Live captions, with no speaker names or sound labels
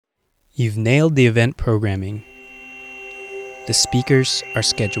You've nailed the event programming. The speakers are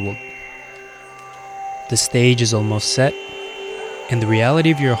scheduled. The stage is almost set, and the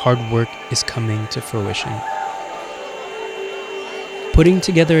reality of your hard work is coming to fruition. Putting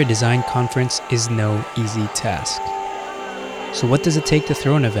together a design conference is no easy task. So what does it take to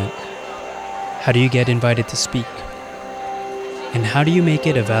throw an event? How do you get invited to speak? And how do you make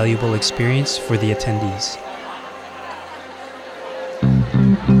it a valuable experience for the attendees?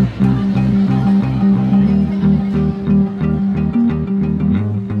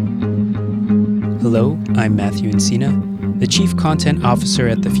 Hello, I'm Matthew Encina, the Chief Content Officer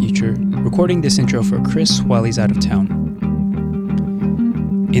at The Futur, recording this intro for Chris while he's out of town.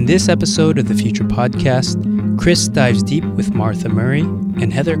 In this episode of The Futur Podcast, Chris dives deep with Martha Murray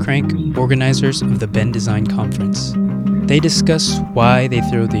and Heather Crank, organizers of the Bend Design Conference. They discuss why they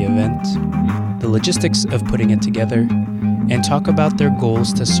throw the event, the logistics of putting it together, and talk about their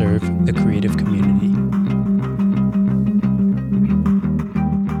goals to serve the creative community.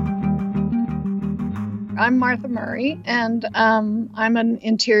 I'm Martha Murray, and I'm an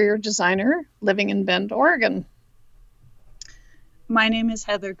interior designer living in Bend, Oregon. My name is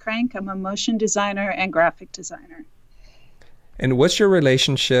Heather Crank. I'm a motion designer and graphic designer. And what's your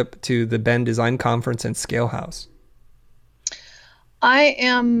relationship to the Bend Design Conference and Scalehouse? I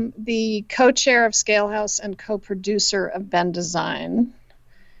am the co-chair of Scalehouse and co-producer of Bend Design,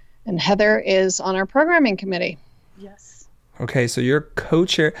 and Heather is on our programming committee. Yes. Okay, so you're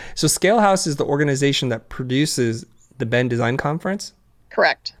co-chair. So Scalehouse is the organization that produces the Bend Design Conference?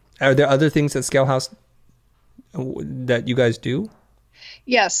 Correct. Are there other things at Scalehouse that you guys do?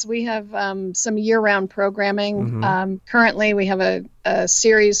 Yes, we have some year-round programming. Mm-hmm. Currently, we have a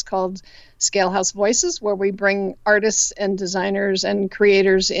series called Scalehouse Voices, where we bring artists and designers and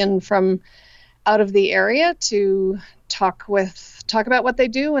creators in from out of the area to talk about what they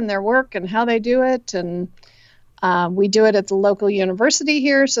do and their work and how they do it. And we do it at the local university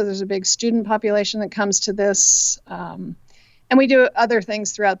here, so there's a big student population that comes to this. And we do other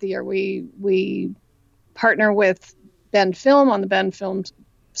things throughout the year. We partner with Bend Film on the Bend Film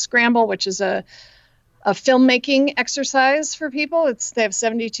Scramble, which is a filmmaking exercise for people. They have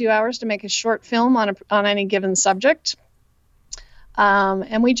 72 hours to make a short film on any given subject.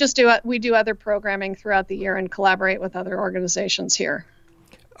 And we do other programming throughout the year and collaborate with other organizations here.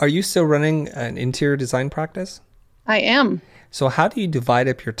 Are you still running an interior design practice? I am. So how do you divide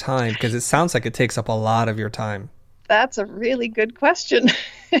up your time? Because it sounds like it takes up a lot of your time. That's a really good question.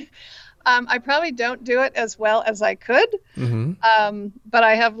 I probably don't do it as well as I could, but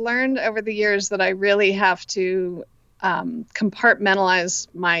I have learned over the years that I really have to compartmentalize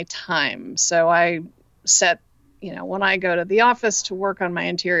my time. So I set, when I go to the office to work on my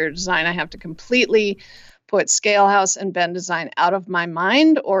interior design, I have to completely put Scalehouse and Bend Design out of my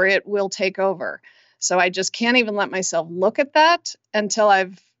mind, or it will take over. So I just can't even let myself look at that until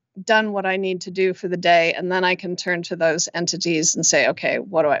I've done what I need to do for the day, and then I can turn to those entities and say, okay,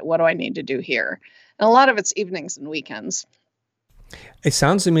 what do I need to do here? And a lot of it's evenings and weekends. It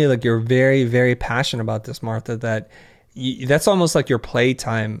sounds to me like you're very, very passionate about this, Martha, that's almost like your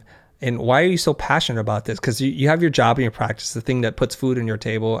playtime. And why are you so passionate about this? Because you have your job and your practice, the thing that puts food on your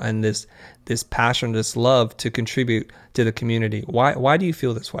table, and this passion, this love to contribute to the community. Why do you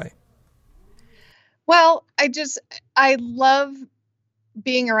feel this way? Well, I love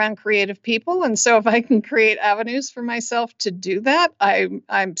being around creative people. And so if I can create avenues for myself to do that, I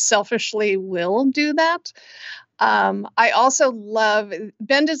selfishly will do that. I also love,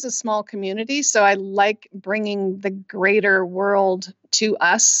 Bend is a small community, so I like bringing the greater world to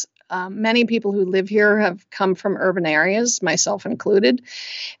us. Many people who live here have come from urban areas, myself included.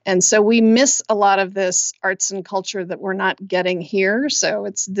 And so we miss a lot of this arts and culture that we're not getting here. So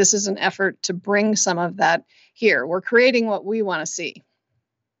this is an effort to bring some of that here. We're creating what we want to see.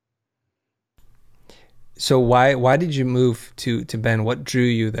 So why did you move to Bend? What drew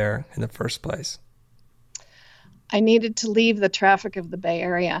you there in the first place? I needed to leave the traffic of the Bay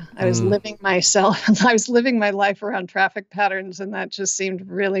Area. I was living my life around traffic patterns, and that just seemed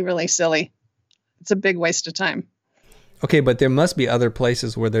really, really silly. It's a big waste of time. Okay, but there must be other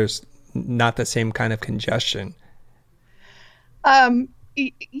places where there's not the same kind of congestion.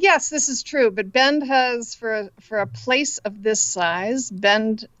 Yes, this is true. But Bend has, for a place of this size,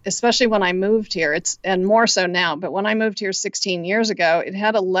 Bend, especially when I moved here, and more so now, but when I moved here 16 years ago, it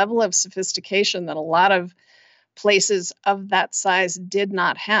had a level of sophistication that a lot of places of that size did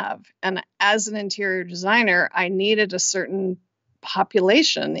not have. And as an interior designer, I needed a certain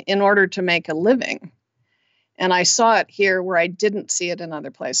population in order to make a living. And I saw it here where I didn't see it in other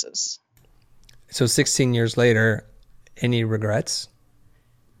places. So 16 years later, any regrets?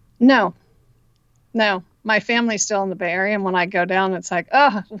 No, no. My family's still in the Bay Area, and when I go down, it's like,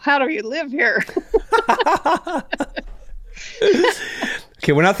 oh, how do you live here?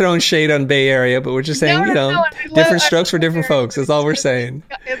 Okay, we're not throwing shade on Bay Area, but we're just saying, different strokes for different folks. That's all we're saying.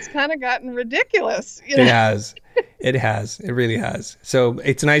 It's kind of gotten ridiculous. It has. It has. It really has. So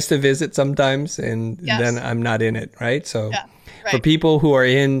it's nice to visit sometimes, and then I'm not in it, right? So for people who are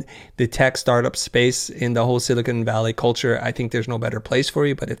in the tech startup space, in the whole Silicon Valley culture, I think there's no better place for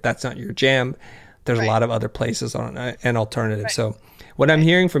you. But if that's not your jam, there's a lot of other places on an alternative. Right. So what I'm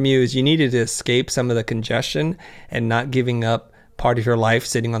hearing from you is you needed to escape some of the congestion and not giving up part of your life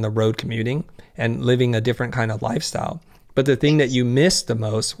sitting on the road commuting and living a different kind of lifestyle. But the thing that you missed the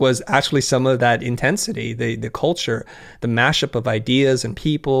most was actually some of that intensity, the culture, the mashup of ideas and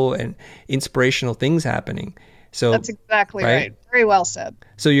people and inspirational things happening. So that's exactly right. Very well said.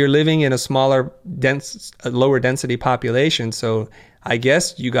 So you're living in a smaller, lower density population. So I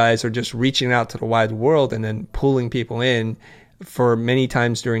guess you guys are just reaching out to the wide world and then pulling people in for many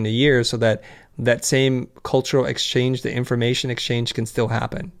times during the year so that same cultural exchange, the information exchange can still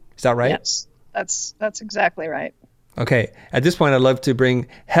happen. Is that right? Yes, that's exactly right. Okay. At this point, I'd love to bring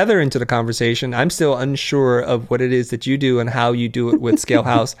Heather into the conversation. I'm still unsure of what it is that you do and how you do it with Scale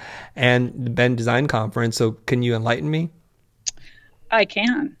House and the Bend Design Conference. So can you enlighten me? I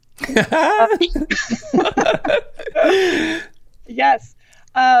can. Yes.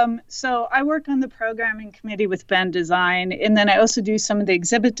 So I work on the programming committee with Bend Design, and then I also do some of the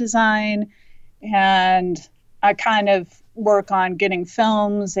exhibit design, and I kind of work on getting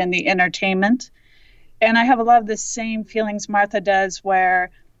films and the entertainment. And I have a lot of the same feelings Martha does, where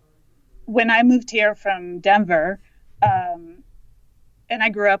when I moved here from Denver, and I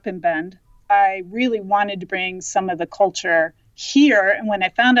grew up in Bend, I really wanted to bring some of the culture here. And when I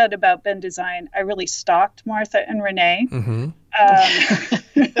found out about Bend Design, I really stalked Martha and Renee. Mm-hmm.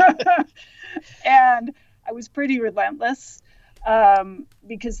 And I was pretty relentless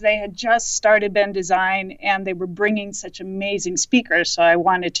because they had just started Bend Design and they were bringing such amazing speakers. So I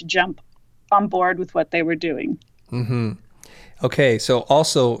wanted to jump on board with what they were doing. Mm-hmm. Okay. So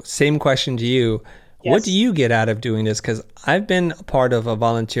also, same question to you. Yes. What do you get out of doing this? Because I've been a part of a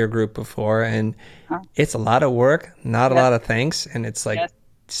volunteer group before, and it's a lot of work, not a lot of thanks. And it's like,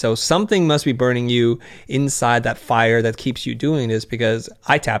 so something must be burning you inside that fire that keeps you doing this, because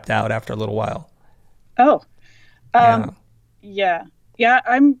I tapped out after a little while. Oh, yeah.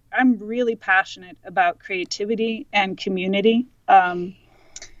 I'm really passionate about creativity and community.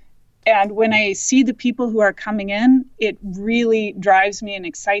 And when I see the people who are coming in, it really drives me and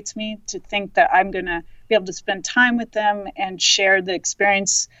excites me to think that I'm going to be able to spend time with them and share the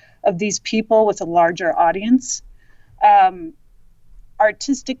experience of these people with a larger audience.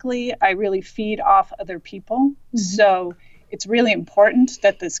 Artistically, I really feed off other people. Mm-hmm. So it's really important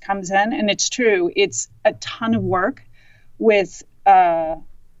that this comes in. And it's true, it's a ton of work with, the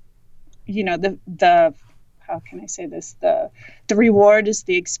how can I say this? The reward is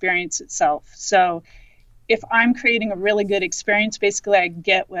the experience itself. So if I'm creating a really good experience, basically I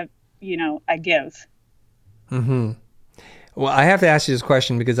get what, I give. Mm-hmm. Well, I have to ask you this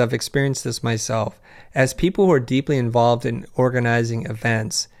question because I've experienced this myself. As people who are deeply involved in organizing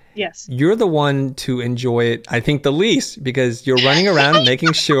events, yes, you're the one to enjoy it, I think, the least, because you're running around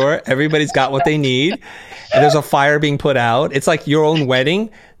making sure everybody's got what they need and there's a fire being put out. It's like your own wedding.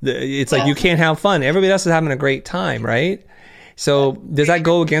 It's like you can't have fun. Everybody else is having a great time, right? So does that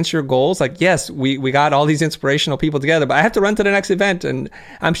go against your goals? Like, yes, we got all these inspirational people together, but I have to run to the next event and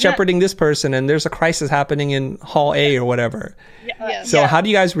I'm shepherding this person and there's a crisis happening in hall A or whatever. So how do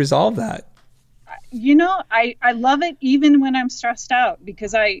you guys resolve that? I love it even when I'm stressed out,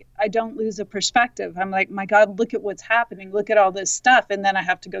 because I don't lose a perspective. I'm like, my God, look at what's happening. Look at all this stuff. And then I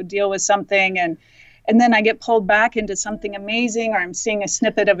have to go deal with something. And then I get pulled back into something amazing, or I'm seeing a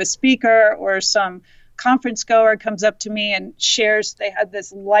snippet of a speaker, or some conference goer comes up to me and shares they had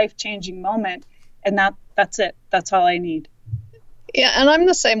this life-changing moment. And that's it. That's all I need. Yeah, and I'm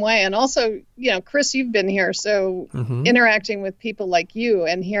the same way. And also, Chris, you've been here, so interacting with people like you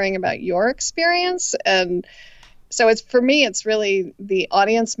and hearing about your experience. And so for me, it's really the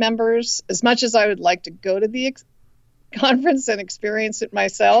audience members. As much as I would like to go to the conference and experience it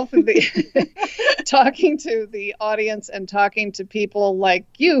myself, talking to the audience and talking to people like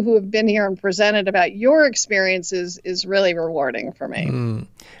you who have been here and presented about your experiences is really rewarding for me.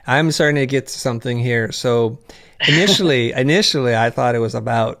 I'm starting to get to something here. So initially I thought it was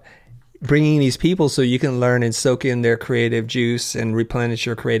about bringing these people so you can learn and soak in their creative juice and replenish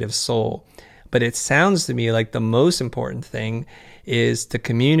your creative soul. But it sounds to me like the most important thing is the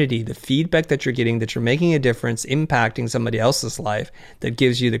community, the feedback that you're getting, that you're making a difference, impacting somebody else's life, that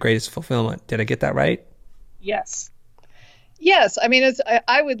gives you the greatest fulfillment. Did I get that right? Yes. Yes, I mean,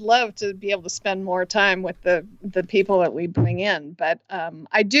 I would love to be able to spend more time with the people that we bring in, but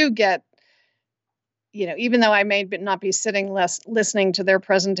I do get, even though I may not be sitting listening to their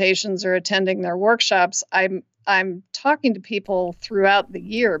presentations or attending their workshops, I'm talking to people throughout the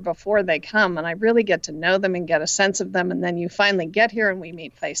year before they come, and I really get to know them and get a sense of them. And then you finally get here and we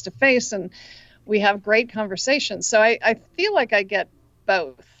meet face to face and we have great conversations. So I feel like I get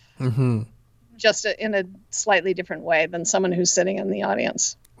both, just in a slightly different way than someone who's sitting in the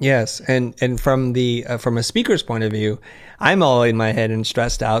audience. Yes, and from a speaker's point of view, I'm all in my head and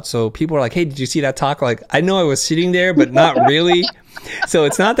stressed out. So people are like, "Hey, did you see that talk?" Like, I know I was sitting there, but not really. So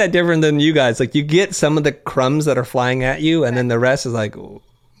it's not that different than you guys. Like, you get some of the crumbs that are flying at you, and then the rest is like,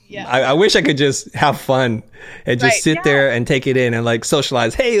 Yeah. I wish I could just have fun and just sit there and take it in and like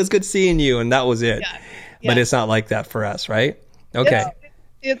socialize. Hey, it was good seeing you, and that was it. But it's not like that for us, right? Okay.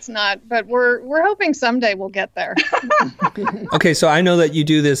 It's not, but we're hoping someday we'll get there. Okay, so I know that you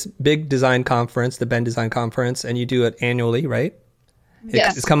do this big design conference, the Bend Design Conference, and you do it annually, right?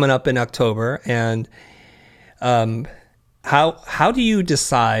 Yes. It's coming up in October. And how do you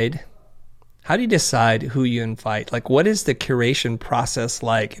decide who you invite? Like, what is the curation process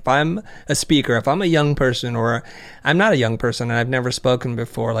like? If I'm a speaker, if I'm a young person, or I'm not a young person and I've never spoken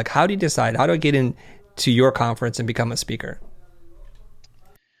before, like, how do you decide? How do I get into your conference and become a speaker?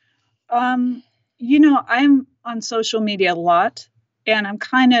 I'm on social media a lot, and I'm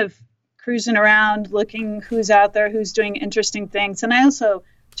kind of cruising around looking who's out there, who's doing interesting things. And I also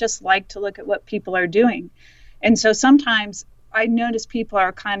just like to look at what people are doing. And so sometimes I notice people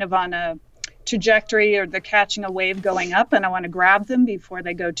are kind of on a trajectory, or they're catching a wave going up, and I want to grab them before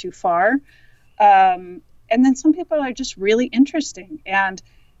they go too far. And then some people are just really interesting. And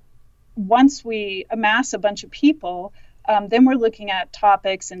once we amass a bunch of people, then we're looking at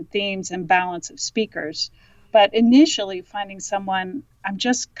topics and themes and balance of speakers. But initially, finding someone, I'm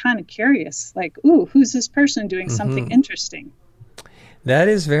just kind of curious, like, ooh, who's this person doing something interesting? That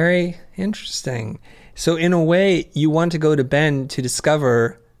is very interesting. So in a way, you want to go to Bend to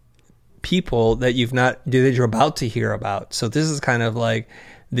discover people that you're about to hear about. So this is kind of like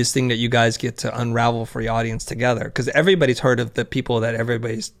this thing that you guys get to unravel for the audience together, because everybody's heard of the people that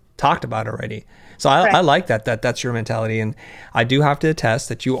everybody's talked about already. So I like that's your mentality. And I do have to attest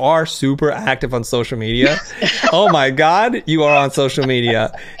that you are super active on social media. Oh my God, you are on social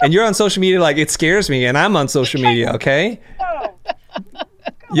media. And you're on social media like it scares me, and I'm on social media, okay?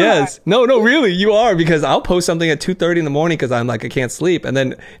 Yes. No, really, you are, because I'll post something at 2:30 in the morning because I'm like, I can't sleep. And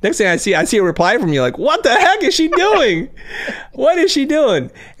then next thing I see a reply from you like, what the heck is she doing? What is she doing?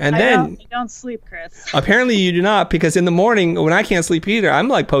 And then you don't sleep, Chris. Apparently you do not, because in the morning when I can't sleep either, I'm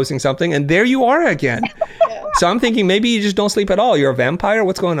like posting something and there you are again. So I'm thinking maybe you just don't sleep at all. You're a vampire.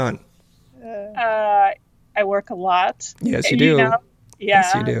 What's going on? I work a lot. Yes, you do.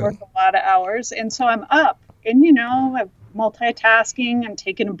 Yes, you do. I work a lot of hours. And so I'm up and, I'm multitasking and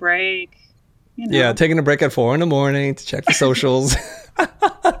taking a break. Yeah, taking a break at 4 a.m. to check the socials.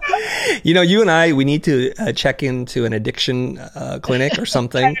 You and I, we need to check into an addiction clinic or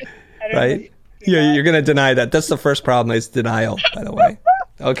something, right? Yeah, you're going to deny that. That's the first problem, is denial, by the way.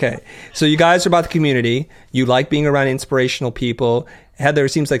 Okay, so you guys are about the community. You like being around inspirational people. Heather, it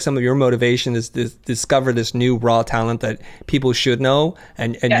seems like some of your motivation is to discover this new raw talent that people should know,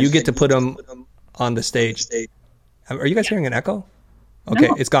 and you get to put them on the stage. Are you guys hearing an echo? Okay,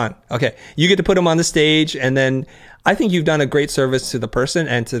 no. It's gone. Okay, you get to put them on the stage, and then I think you've done a great service to the person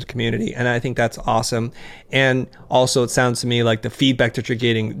and to the community, and I think that's awesome. And also, it sounds to me like the feedback that you're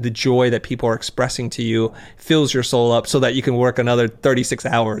getting, the joy that people are expressing to you, fills your soul up so that you can work another 36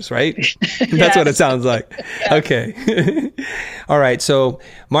 hours, right? That's what it sounds like. Yeah. Okay. All right, so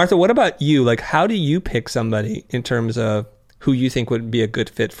Martha, what about you? Like, how do you pick somebody in terms of who you think would be a good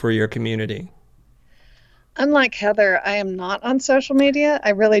fit for your community? Unlike Heather, I am not on social media.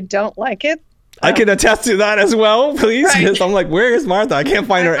 I really don't like it. I can attest to that as well, please. Because I'm like, where is Martha? I can't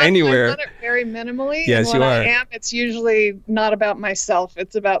find her anywhere. I've done it very minimally. Yes, and when you are. I am, it's usually not about myself.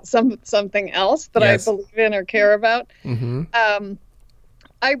 It's about something else that I believe in or care about. Mm-hmm.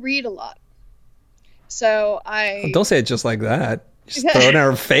 I read a lot. So Don't say it just like that. Just throw it in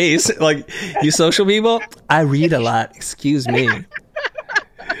her face. Like, you social people, I read a lot. Excuse me.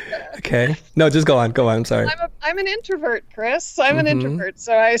 Okay. No, just go on. I'm sorry. I'm an introvert, Chris. I'm an introvert.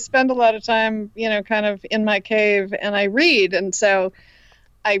 So I spend a lot of time, kind of in my cave, and I read. And so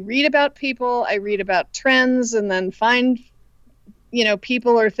I read about people, I read about trends, and then find,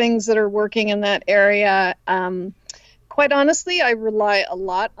 people or things that are working in that area. quite honestly, I rely a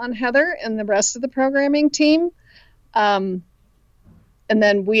lot on Heather and the rest of the programming team. And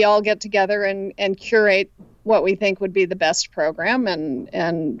then we all get together and curate what we think would be the best program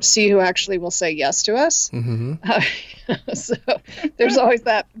and see who actually will say yes to us. Mm-hmm. So there's always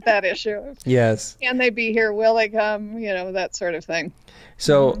that issue. Yes. Can they be here? Will they come? That sort of thing.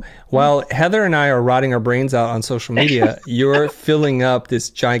 So while Heather and I are rotting our brains out on social media, you're filling up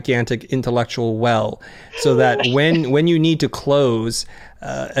this gigantic intellectual well so that when you need to close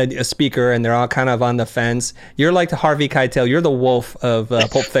a speaker and they're all kind of on the fence, you're like the Harvey Keitel, you're the wolf of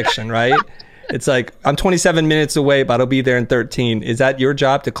Pulp Fiction, right? It's like, I'm 27 minutes away, but I'll be there in 13. Is that your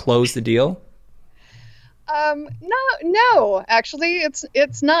job to close the deal? No, actually,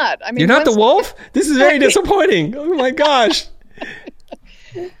 it's not. I mean, you're not the wolf? This is very disappointing. Oh my gosh.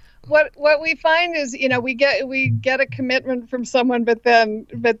 What we find is, we get a commitment from someone, but then,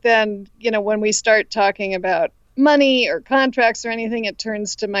 when we start talking about money or contracts or anything, it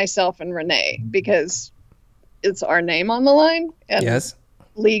turns to myself and Renee because it's our name on the line. And yes.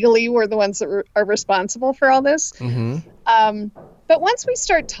 Legally, we're the ones that are responsible for all this. Mm-hmm. But once we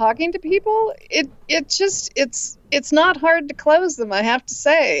start talking to people, it's not hard to close them, I have to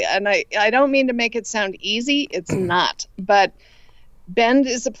say. And I don't mean to make it sound easy. It's not. But Bend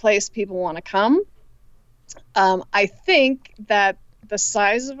is a place people want to come. I think that the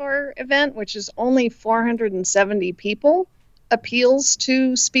size of our event, which is only 470 people, appeals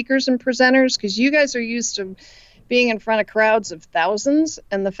to speakers and presenters because you guys are used to being in front of crowds of thousands,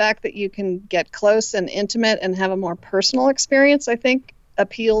 and the fact that you can get close and intimate and have a more personal experience, I think,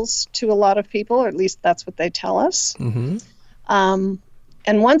 appeals to a lot of people, or at least that's what they tell us. Mm-hmm. And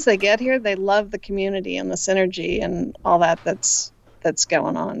once they get here, they love the community and the synergy and all that's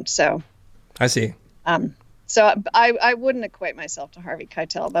going on. So I see. So I wouldn't equate myself to Harvey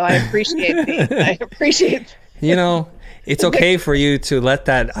Keitel, though I appreciate it's okay for you to let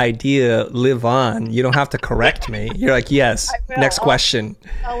that idea live on. You don't have to correct me. You're like, yes, next question.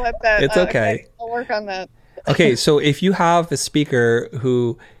 I'll let that. It's okay. I'll work on that. Okay, so if you have a speaker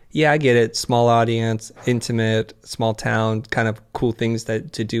who, I get it, small audience, intimate, small town, kind of cool things to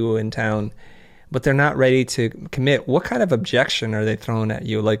do in town, but they're not ready to commit, what kind of objection are they throwing at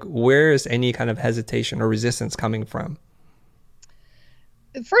you? Like, where is any kind of hesitation or resistance coming from?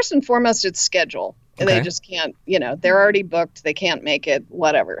 First and foremost, it's schedule. Okay. They just can't, they're already booked. They can't make it,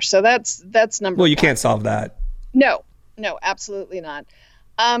 whatever. So that's number one. Well, you can't solve that. No, absolutely not.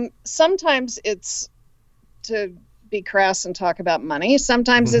 Sometimes it's, to be crass and talk about money,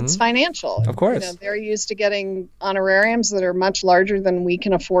 sometimes it's financial. Of course. They're used to getting honorariums that are much larger than we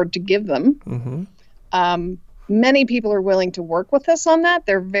can afford to give them. Mm-hmm. Many people are willing to work with us on that.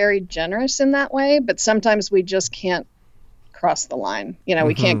 They're very generous in that way, but sometimes we just can't cross the line.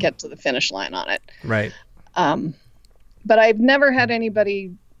 We can't get to the finish line on it. Right. But I've never had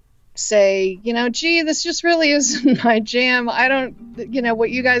anybody say, gee, this just really isn't my jam. I don't,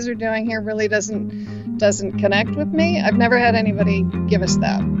 what you guys are doing here really doesn't connect with me. I've never had anybody give us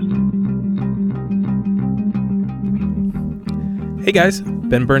that. Hey guys,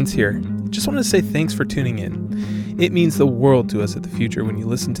 Ben Burns here. Just wanted to say thanks for tuning in. It means the world to us at the Future when you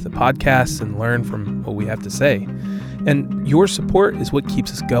listen to the podcasts and learn from what we have to say. And your support is what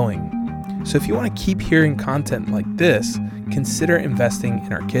keeps us going. So if you want to keep hearing content like this, consider investing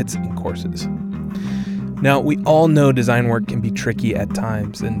in our kits and courses. Now, we all know design work can be tricky at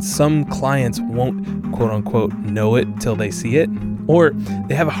times, and some clients won't, quote unquote, know it till they see it, or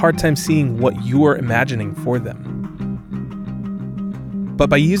they have a hard time seeing what you're imagining for them. But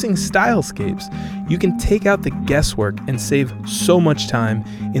by using Stylescapes, you can take out the guesswork and save so much time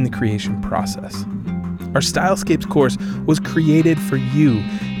in the creation process. Our Stylescapes course was created for you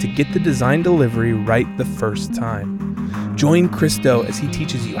to get the design delivery right the first time. Join Chris Do as he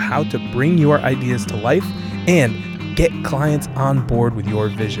teaches you how to bring your ideas to life and get clients on board with your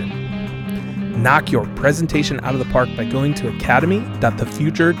vision. Knock your presentation out of the park by going to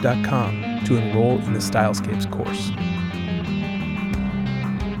academy.thefuture.com to enroll in the Stylescapes course.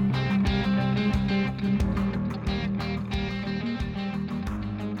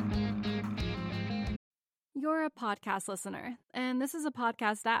 You're a podcast listener, and this is a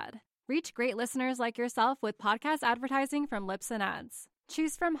podcast ad. Reach great listeners like yourself with podcast advertising from Libsyn Ads.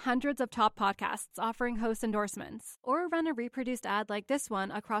 Choose from hundreds of top podcasts offering host endorsements, or run a reproduced ad like this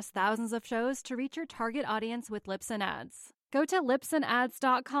one across thousands of shows to reach your target audience with Libsyn Ads. Go to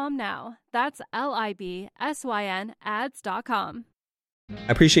libsynads.com now. That's LIBSYN ads.com.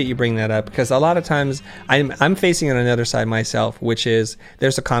 I appreciate you bringing that up because a lot of times I'm facing on another side myself, which is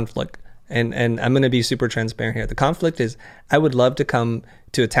there's a conflict. And I'm going to be super transparent here. The conflict is I would love to come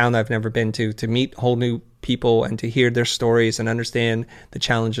to a town that I've never been to meet whole new people and to hear their stories and understand the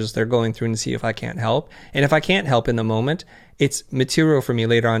challenges they're going through and see if I can't help. And if I can't help in the moment, it's material for me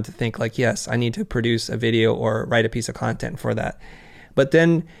later on to think like, yes, I need to produce a video or write a piece of content for that. But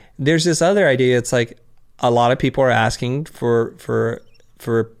then there's this other idea. It's like a lot of people are asking for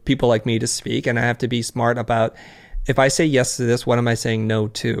people like me to speak, and I have to be smart about if I say yes to this, what am I saying no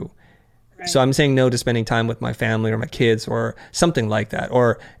to? Right. So I'm saying no to spending time with my family or my kids or something like that,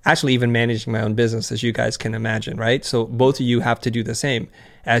 or actually even managing my own business, as you guys can imagine, right? So both of you have to do the same.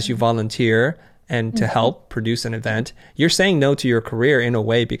 As you volunteer and to help produce an event, you're saying no to your career in a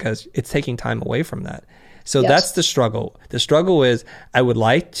way because it's taking time away from that. So that's the struggle. The struggle is I would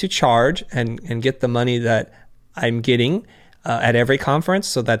like to charge and get the money that I'm getting at every conference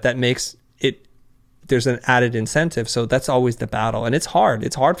so that makes it, there's an added incentive. So that's always the battle. And it's hard.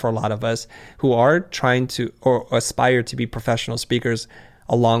 It's hard for a lot of us who are trying to or aspire to be professional speakers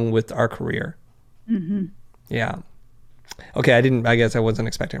along with our career. Mm-hmm. Yeah. Okay. I guess I wasn't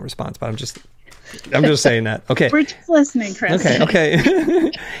expecting a response, but I'm just saying that. Okay. We're just listening, Chris.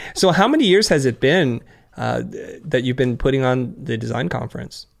 Okay. So how many years has it been that you've been putting on the design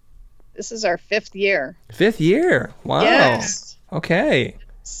conference? This is our 5th year. 5th year. Wow. Yes. Okay.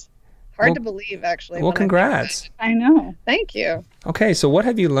 It's hard to believe, actually. Well, congrats. I know. Thank you. Okay. So what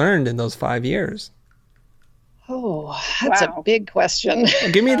have you learned in those 5 years? Oh, that's a big question.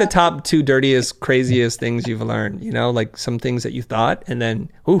 Well, give me the top 2 dirtiest, craziest things you've learned, like some things that you thought, and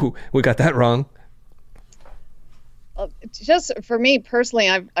then, ooh, we got that wrong. Just for me personally,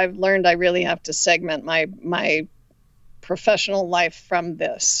 I've learned I really have to segment my professional life from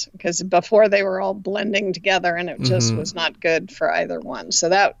this, because before they were all blending together and it just was not good for either one. So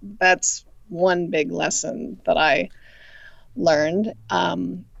that's one big lesson that I learned.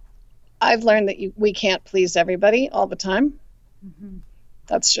 I've learned that we can't please everybody all the time. Mm-hmm.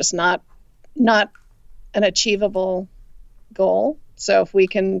 That's just not an achievable goal. So if we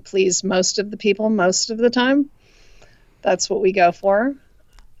can please most of the people most of the time, that's what we go for.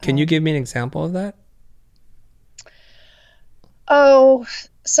 Can you give me an example of that? Oh,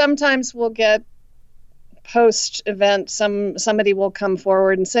 sometimes we'll get post-event, somebody will come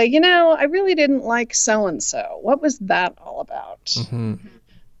forward and say, I really didn't like so-and-so. What was that all about? Mm-hmm.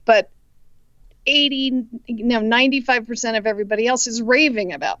 But 95% of everybody else is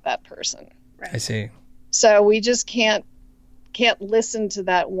raving about that person. Right? I see. So we just can't listen to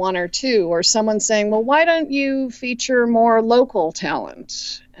that one or two, or someone saying, well, why don't you feature more local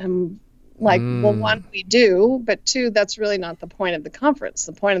talent? And well, one, we do, but two, that's really not the point of the conference.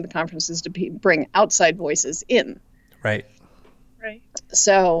 The point of the conference is to bring outside voices in. Right. Right.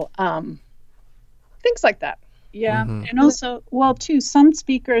 So things like that. Yeah. Mm-hmm. And also, well, too, some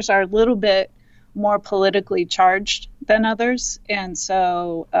speakers are a little bit more politically charged than others. And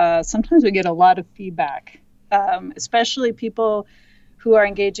so sometimes we get a lot of feedback, especially people who are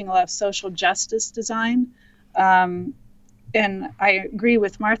engaging a lot of social justice design. And I agree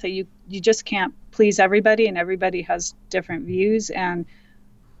with Martha, you just can't please everybody, and everybody has different views. And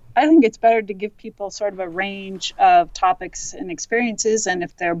I think it's better to give people sort of a range of topics and experiences. And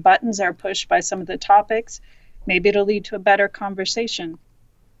if their buttons are pushed by some of the topics, maybe it'll lead to a better conversation.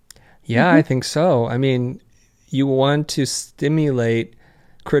 Yeah, I think so. I mean, you want to stimulate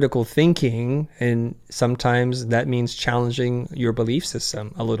critical thinking, and sometimes that means challenging your belief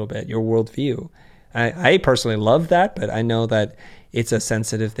system a little bit, your worldview. I personally love that, but I know that it's a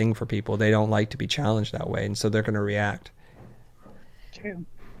sensitive thing for people. They don't like to be challenged that way, and so they're going to react. True.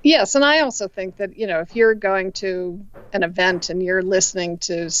 Yes, and I also think that, if you're going to an event and you're listening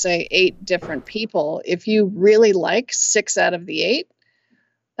to, say, 8 different people, if you really like 6 out of the 8,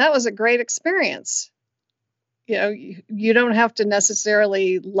 that was a great experience. You don't have to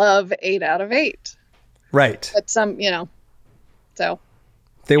necessarily love 8 out of 8. Right. But so.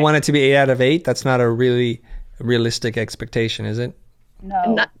 They want it to be 8 out of 8. That's not a really realistic expectation, is it?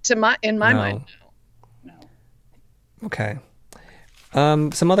 No. Not in my mind. No. Okay.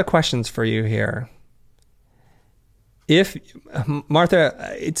 Some other questions for you here.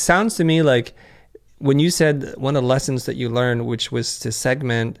 Martha, it sounds to me like when you said one of the lessons that you learned, which was to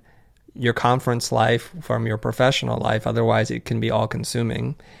segment your conference life from your professional life, otherwise it can be all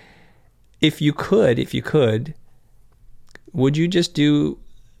consuming. If you could, would you just do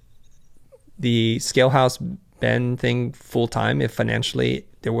the Scalehouse Bend thing full time if financially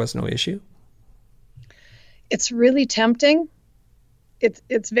there was no issue? It's really tempting.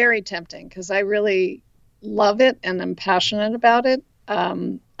 It's very tempting because I really love it and I'm passionate about it.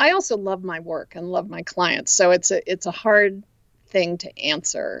 I also love my work and love my clients, so it's a hard thing to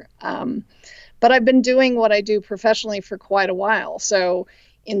answer. But I've been doing what I do professionally for quite a while. So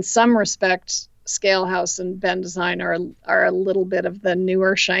in some respect, Scale House and Ben Design are a little bit of the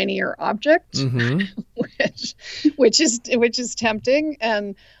newer, shinier object, which is tempting.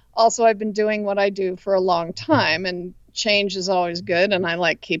 And also, I've been doing what I do for a long time, and change is always good. And I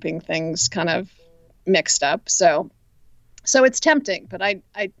like keeping things kind of mixed up. So it's tempting, but I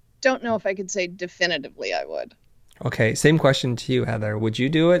don't know if I could say definitively I would. Okay, same question to you, Heather. Would you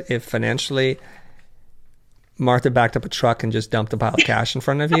do it if financially Martha backed up a truck and just dumped a pile of cash in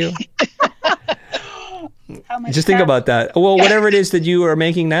front of you? Just think about that. Well, whatever it is that you are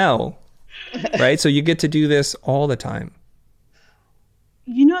making now, right? So you get to do this all the time.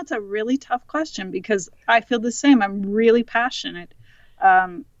 You know, it's a really tough question because I feel the same. I'm really passionate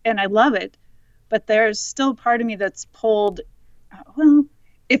and I love it. But there's still part of me that's pulled,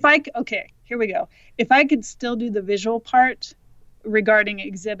 okay, here we go. If I could still do the visual part regarding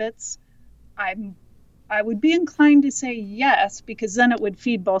exhibits, I would be inclined to say yes, because then it would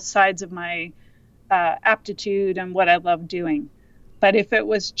feed both sides of my aptitude and what I love doing. But if it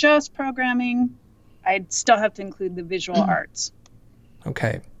was just programming, I'd still have to include the visual arts.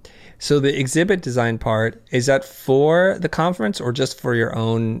 Okay. So the exhibit design part, is that for the conference or just for your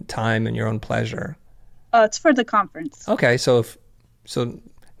own time and your own pleasure? It's for the conference. Okay. So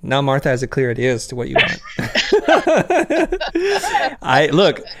now Martha has a clear idea as to what you want.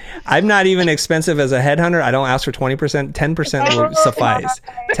 I'm not even expensive as a headhunter. I don't ask for 20%. 10% will suffice.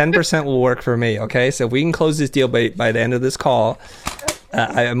 10% will work for me. Okay. So if we can close this deal by the end of this call,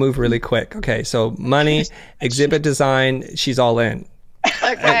 I move really quick. Okay. So money, exhibit design, she's all in.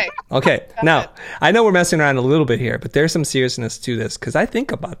 Okay. Now, I know we're messing around a little bit here, but there's some seriousness to this because I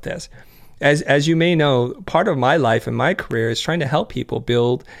think about this. As you may know, part of my life and my career is trying to help people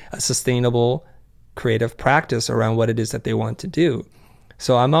build a sustainable creative practice around what it is that they want to do.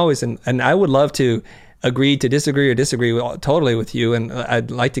 So I'm always and I would love to agree to disagree or disagree totally with you. And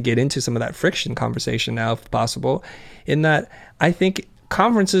I'd like to get into some of that friction conversation now, if possible, in that I think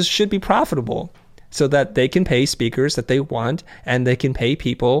conferences should be profitable so that they can pay speakers that they want and they can pay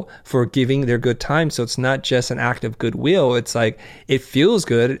people for giving their good time. So it's not just an act of goodwill. It's like, it feels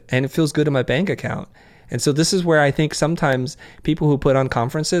good and it feels good in my bank account. And so this is where I think sometimes people who put on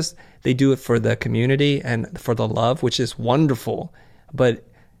conferences, they do it for the community and for the love, which is wonderful, but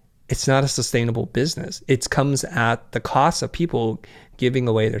it's not a sustainable business. It comes at the cost of people giving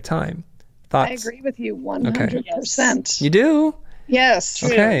away their time. Thoughts? I agree with you 100%. Okay. You do? Yes.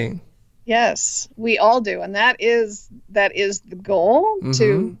 Okay. Yes, we all do. And that is the goal,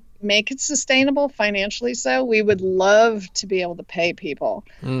 to make it sustainable financially. So we would love to be able to pay people.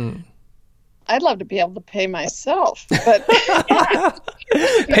 I'd love to be able to pay myself, but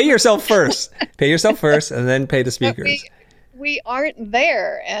pay yourself first. Pay yourself first and then pay the speakers. We aren't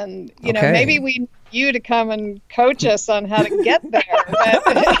there. And, you know, maybe we need you to come and coach us on how to get there.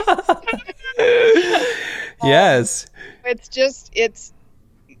 But yes. It's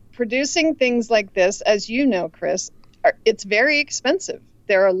producing things like this, as you know, Chris, it's very expensive.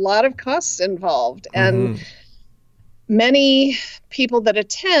 There are a lot of costs involved, and many people that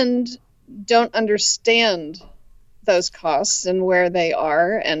attend don't understand those costs and where they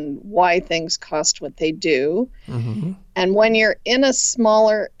are and why things cost what they do. And when you're in a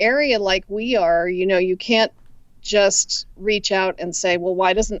smaller area like we are, you know, you can't just reach out and say, well,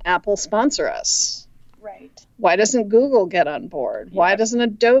 why doesn't Apple sponsor us? Right. Why doesn't Google get on board? Yeah. Why doesn't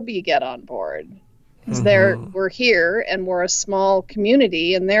Adobe get on board? Because we're here and we're a small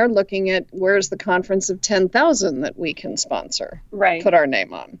community, and they're looking at where's the conference of 10,000 that we can sponsor, put our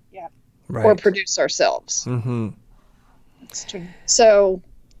name on, or produce ourselves. That's true. So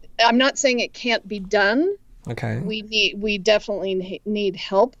I'm not saying it can't be done. Okay. We definitely need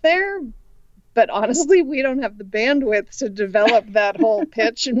help there. But honestly, we don't have the bandwidth to develop that whole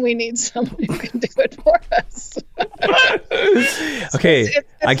pitch, and we need someone who can do it for us. Okay,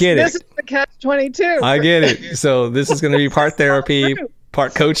 I get it. This is the catch-22. I get it. So this is going to be part therapy,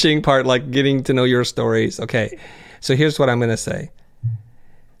 part coaching, part like getting to know your stories. Okay, so here's what I'm going to say.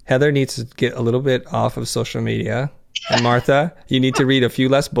 Heather needs to get a little bit off of social media. And Martha, you need to read a few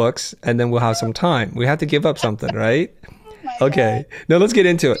less books, and then we'll have some time. We have to give up something, right? Okay. No, let's get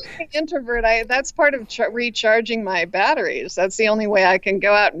into it. Being an introvert, that's part of recharging my batteries. That's the only way I can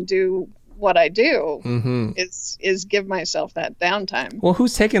go out and do what I do, is give myself that downtime. Well,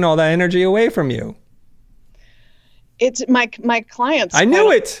 who's taking all that energy away from you? It's my clients. I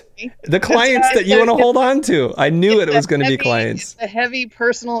knew it. The clients that you want to hold on to. I knew it was going to be clients. It's a heavy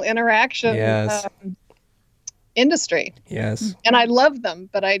personal interaction industry. Yes. And I love them,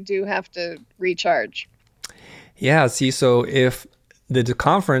 but I do have to recharge. Yeah, see, so if the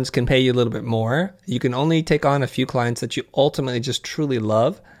conference can pay you a little bit more, you can only take on a few clients that you ultimately just truly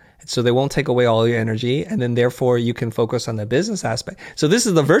love. So they won't take away all your energy, and then therefore you can focus on the business aspect. So this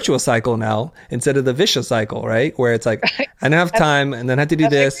is the virtuous cycle now instead of the vicious cycle, right? Where it's like, Right. I don't have time and then I have to do I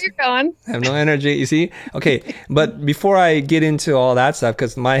like this. where you're going. I have no energy, you see? Okay, but before I get into all that stuff,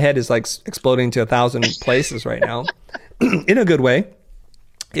 because my head is like exploding to 1,000 places right now, in a good way,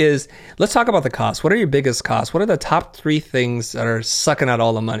 is let's talk about the costs. What are your biggest costs? What are the top 3 things that are sucking out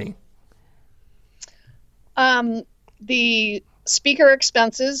all the money? The speaker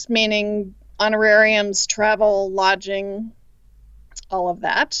expenses, meaning honorariums, travel, lodging, all of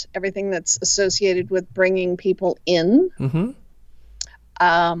that, everything that's associated with bringing people in. Mm-hmm.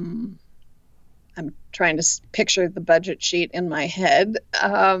 I'm trying to picture the budget sheet in my head.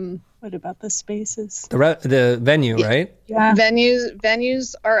 What about the spaces? The venue, right? Yeah.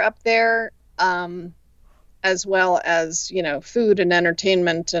 Venues are up there, as well as, food and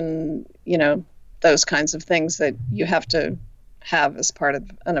entertainment and, those kinds of things that you have to have as part of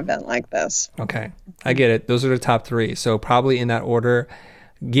an event like this. Okay, I get it. Those are the top 3. So probably in that order,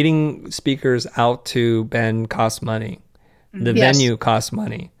 getting speakers out to Bend costs money. The Yes. venue costs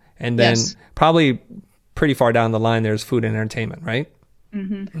money. And then Yes. probably pretty far down the line, there's food and entertainment, right?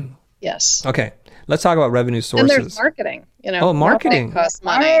 Yes. Okay, let's talk about revenue And sources. there's marketing, Oh, marketing. costs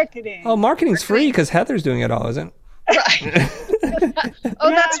money. Marketing. Oh, marketing's free because Heather's doing it all, isn't it? Right. Oh,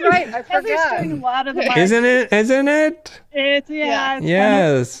 that's right. I Heather's forgot. doing a lot of the marketing. Isn't it? Isn't it? It's, Yeah. it's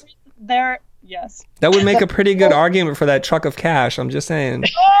Yes. there. Yes. That would make a pretty good argument for that truck of cash. I'm just saying.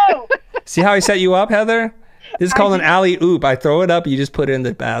 Oh, See how I set you up, Heather? This is called an alley-oop. I throw it up, you just put it in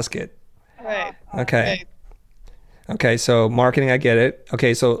the basket. Right. Okay. Okay, so marketing, I get it.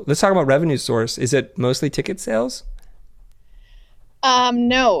 Okay, so let's talk about revenue source. Is it mostly ticket sales?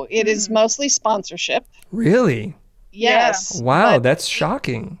 No, it is mostly sponsorship. Really? Yes. Wow, but that's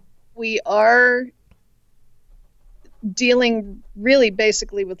shocking. we are dealing really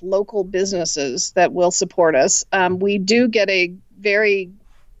basically with local businesses that will support us. We do get a very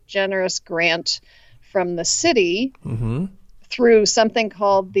generous grant from the city Mm-hmm. through something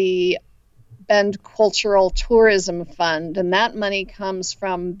called the Bend Cultural Tourism Fund, and that money comes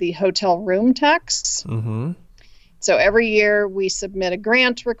from the hotel room tax. Mm-hmm. So every year we submit a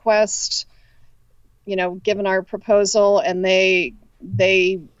grant request, given our proposal, and they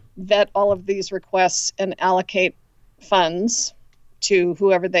vet all of these requests and allocate funds to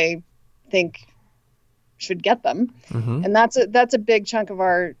whoever they think should get them. Mm-hmm. And that's a big chunk of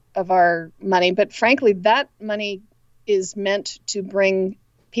our money. But frankly, that money is meant to bring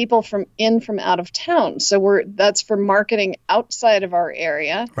people from out of town. So that's for marketing outside of our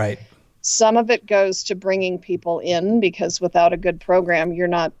area. Right. Some of it goes to bringing people in, because without a good program, you're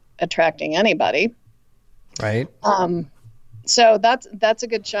not attracting anybody. Right. So that's a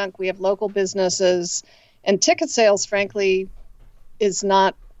good chunk. We have local businesses, and ticket sales, frankly, is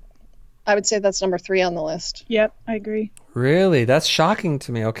not. I would say that's number 3 on the list. yep. I agree. Really? That's shocking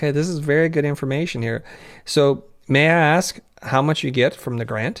to me. Okay, this is very good information here. So may I ask how much you get from the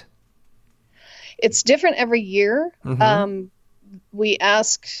grant? It's different every year. Mhm.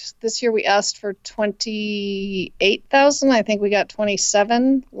 This year we asked for 28,000. I think we got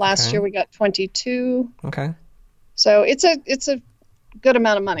 27. Last Okay. year we got 22. Okay. So it's a good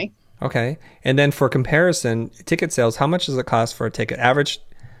amount of money. Okay. And then for comparison, ticket sales, how much does it cost for a ticket? Average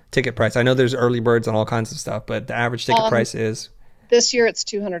ticket price. I know there's early birds and all kinds of stuff, but the average ticket price is This year it's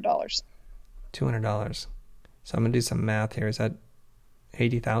 $200. $200. So I'm going to do some math here. Is that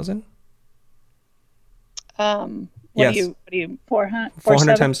 80,000? What Yes. do you 400.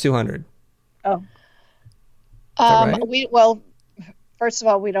 400 times 200. Oh, right? First of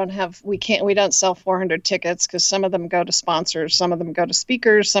all, we don't sell 400 tickets, because some of them go to sponsors, some of them go to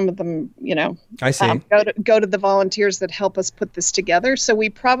speakers, some of them, I see. go to the volunteers that help us put this together. So we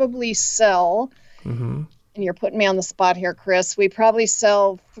probably sell, Mm-hmm. and you're putting me on the spot here, Chris, we probably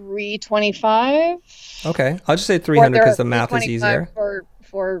sell 325. Okay. I'll just say 300 because the math is easier.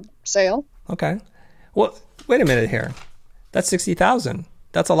 For sale. Okay. Well, wait a minute here. That's 60,000.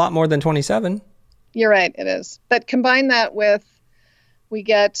 That's a lot more than 27. You're right, it is. But combine that with, we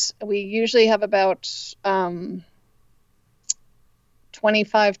usually have about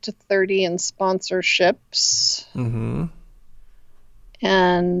 25 to 30 in sponsorships. Mm-hmm.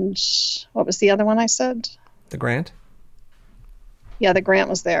 And what was the other one I said? The grant? Yeah, the grant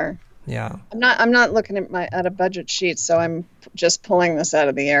was there. Yeah. I'm not looking at a budget sheet, so I'm just pulling this out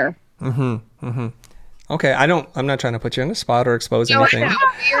of the air. Mm-hmm. Mm-hmm. Okay, I'm not trying to put you on the spot or expose No, I anything. know.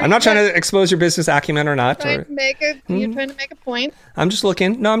 I'm not trying to expose your business acumen or not. You're Or, trying to make a point. I'm just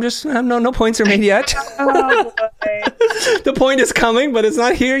looking. No, no points are made yet. Oh boy. The point is coming, but it's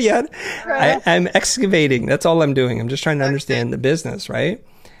not here yet. Right. I'm excavating. That's all I'm doing. I'm just trying to understand the business, right?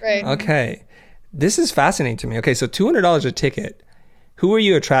 Right. Okay. This is fascinating to me. Okay, so $200 a ticket. Who are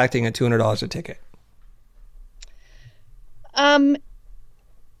you attracting at $200 a ticket?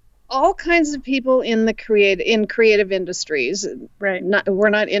 All kinds of people in the creative industries. Right. We're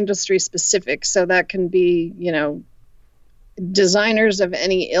not industry specific, so that can be, designers of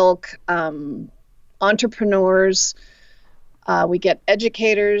any ilk, entrepreneurs. We get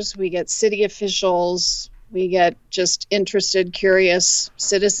educators, we get city officials, we get just interested, curious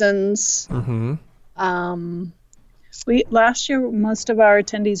citizens. Mm-hmm. Last year, most of our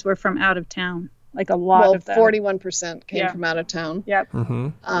attendees were from out of town. Like a lot of them. 41% came Yeah. from out of town. Yep.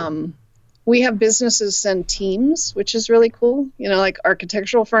 Mm-hmm. We have businesses send teams, which is really cool. Like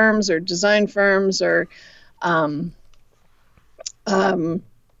architectural firms or design firms or,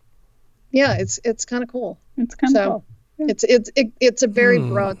 it's kind of cool. It's kind of cool. It's a very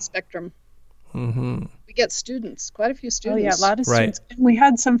broad spectrum. Mm-hmm. We get students, quite a few Oh students. yeah, a lot of Right. students. We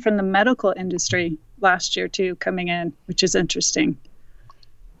had some from the medical industry last year too coming in, which is interesting.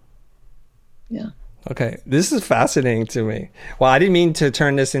 Yeah. Okay, this is fascinating to me. Well, I didn't mean to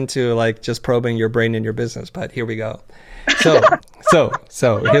turn this into like just probing your brain and your business, but here we go. So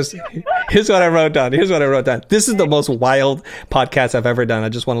here's what I wrote down. This is the most wild podcast I've ever done. I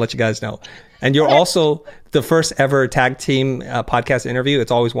just want to let you guys know. And you're also the first ever tag team podcast interview. It's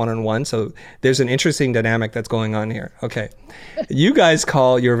always one-on-one. So there's an interesting dynamic that's going on here. Okay. You guys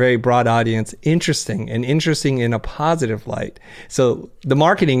call your very broad audience interesting in a positive light. So the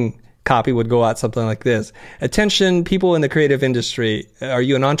marketing copy would go out something like this. Attention, people in the creative industry. Are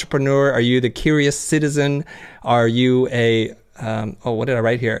you an entrepreneur? Are you the curious citizen? Are you a, what did I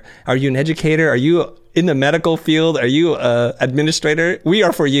write here? Are you an educator? Are you in the medical field? Are you an administrator? We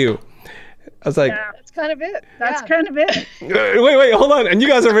are for you. I was like, That's kind of it. That's Yeah. kind of it. wait, hold on. And you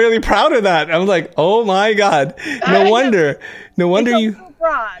guys are really proud of that. I was like, oh my God. No wonder you,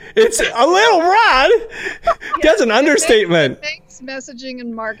 Broad. it's a little broad. That's an understatement. It makes messaging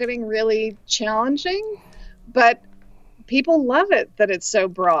and marketing really challenging, but people love it that it's so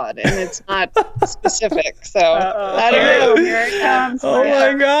broad and it's not specific. So I don't know. Here it comes. Oh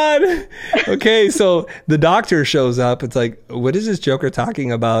my God. Okay, so the doctor shows up. It's like, what is this joker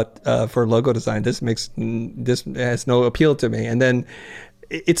talking about for logo design? This has no appeal to me. And then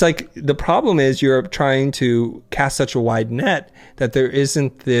it's like the problem is you're trying to cast such a wide net that there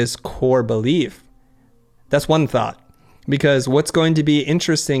isn't this core belief. That's one thought. Because what's going to be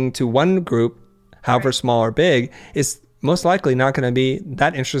interesting to one group, however small or big, is most likely not going to be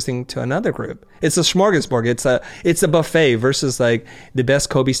that interesting to another group. It's a smorgasbord. It's a buffet versus like the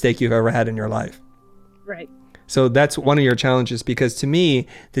best Kobe steak you've ever had in your life. Right. So that's one of your challenges, because to me,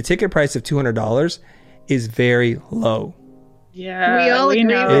 the ticket price of $200 is very low. Yeah. We all agree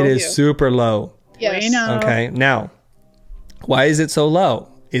know. with It you. is super low. Yes. We know. Okay. Now, why is it so low?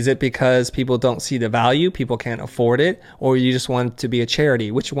 Is it because people don't see the value, people can't afford it, or you just want it to be a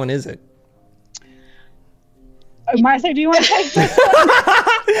charity? Which one is it? Martha, do you want to take this?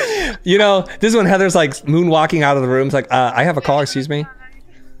 This is when Heather's like moonwalking out of the room. It's like, I have a call, excuse me.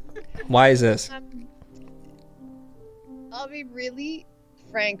 Why is this? I'll be really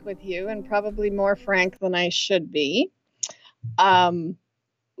frank with you, and probably more frank than I should be.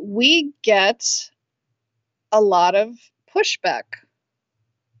 We get a lot of pushback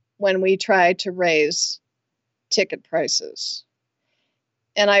when we try to raise ticket prices.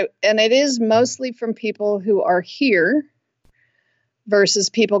 And it is mostly from people who are here versus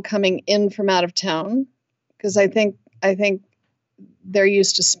people coming in from out of town, because I think they're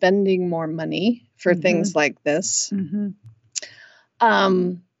used to spending more money for things like this. Mm-hmm.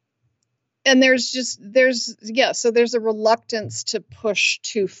 And so there's a reluctance to push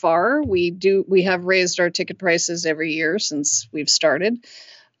too far. We have raised our ticket prices every year since we've started.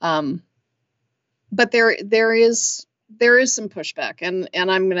 But there is some pushback, and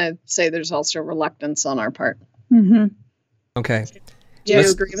I'm going to say there's also reluctance on our part. Mm-hmm. Okay. Do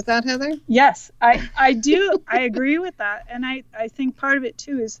you agree with that, Heather? Yes, I do. I agree with that. And I think part of it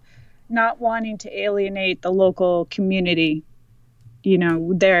too is not wanting to alienate the local community.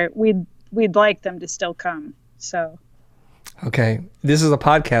 We'd like them to still come. So. Okay. This is a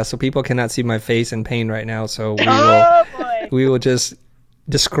podcast, so people cannot see my face in pain right now. So we will just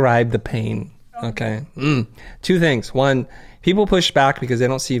describe the pain. Okay. Two things. One, people push back because they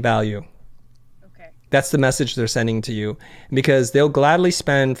don't see value. Okay. That's the message they're sending to you, because they'll gladly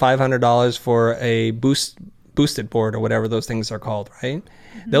spend $500 for a boosted board or whatever those things are called, right?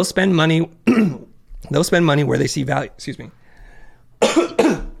 Mm-hmm. They'll spend money. They'll spend money where they see value. Excuse me.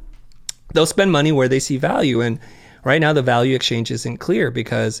 They'll spend money where they see value, and right now the value exchange isn't clear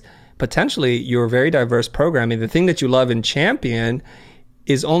because potentially your very diverse programming, the thing that you love and champion,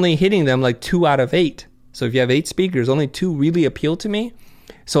 is only hitting them like 2 out of 8. So if you have 8 speakers, only 2 really appeal to me.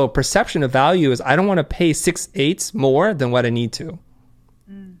 So a perception of value is I don't want to pay 6/8 more than what I need to.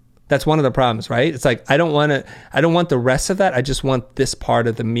 That's one of the problems, right? It's like I don't want the rest of that. I just want this part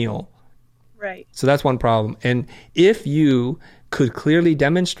of the meal. Right. So that's one problem. And if you could clearly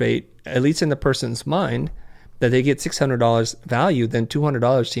demonstrate, at least in the person's mind, that they get $600 value, then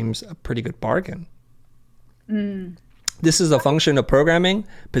 $200 seems a pretty good bargain. This is a function of programming,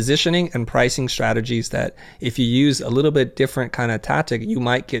 positioning, and pricing strategies that if you use a little bit different kind of tactic, you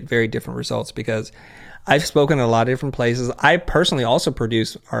might get very different results, because I've spoken at a lot of different places. I personally also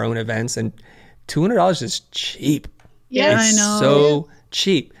produce our own events, and $200 is cheap. Yeah, It's I know. so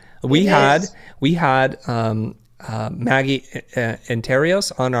cheap. We had Maggie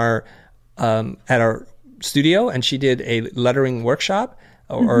Interios on our at our studio, and she did a lettering workshop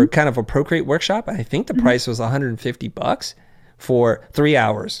or kind of a Procreate workshop. I think the price was $150 for 3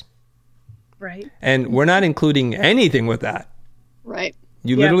 hours. Right. And we're not including anything with that. Right.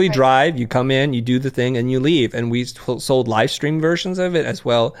 You Yeah, literally right. drive, you come in, you do the thing, and you leave. And we sold live stream versions of it as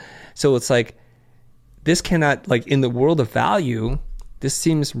well. So it's like, this cannot, like in the world of value, this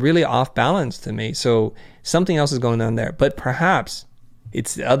seems really off balance to me. So something else is going on there. But perhaps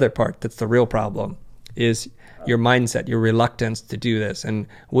it's the other part that's the real problem, is your mindset, your reluctance to do this. And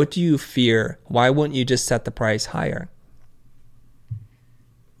what do you fear? Why wouldn't you just set the price higher?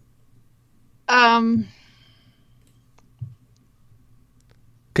 Can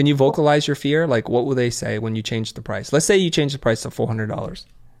you vocalize your fear? Like, what will they say when you change the price? Let's say you change the price to $400.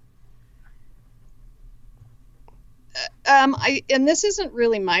 And this isn't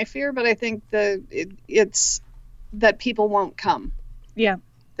really my fear, but I think it's that people won't come. Yeah.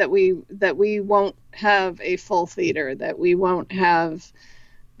 That we won't have a full theater, that we won't have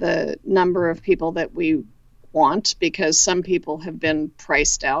the number of people that we want, because some people have been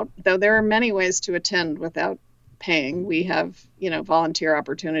priced out. Though there are many ways to attend without paying. We have, volunteer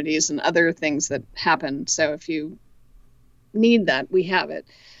opportunities and other things that happen. So if you need that, we have it.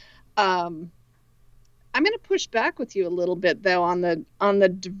 I'm going to push back with you a little bit, though, on the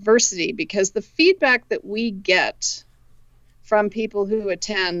diversity, because the feedback that we get from people who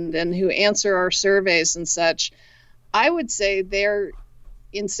attend and who answer our surveys and such, I would say they're,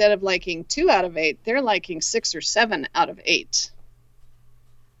 instead of liking 2 out of 8, they're liking 6 or 7 out of 8.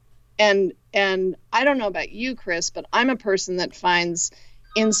 And I don't know about you, Chris, but I'm a person that finds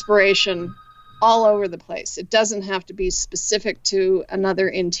inspiration all over the place. It doesn't have to be specific to another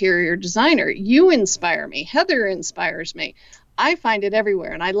interior designer. You inspire me. Heather inspires me. I find it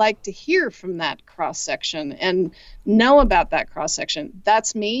everywhere, and I like to hear from that cross-section and know about that cross-section.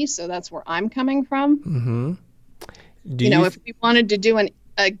 That's me, so that's where I'm coming from. Mm-hmm. If we wanted to do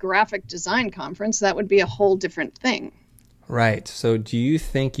a graphic design conference, that would be a whole different thing. Right. So do you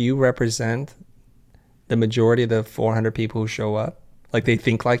think you represent the majority of the 400 people who show up? Like, they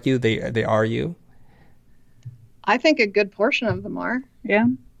think like you, they are you? I think a good portion of them are. Yeah.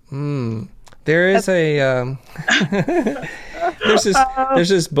 There is a there's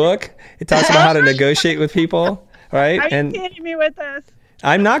this book. It talks about how to negotiate with people, right? Are And you kidding me with this?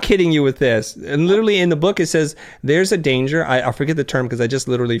 I'm not kidding you with this. And literally in the book it says there's a danger. I forget the term because I just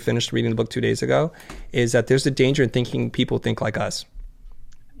literally finished reading the book 2 days ago. Is that there's a danger in thinking people think like us.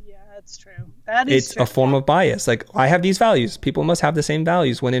 Yeah, that's true. That is It's true. a form of bias. Like, I have these values. People must have the same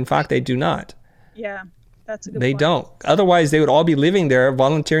values, when in fact they do not. Yeah, that's a good They point. don't. Otherwise, they would all be living there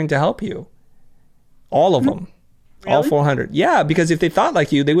volunteering to help you. All of them. All Really? 400. Yeah, because if they thought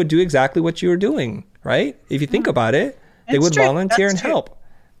like you, they would do exactly what you were doing, right? If you think about it, they It's would true. volunteer That's and true. help.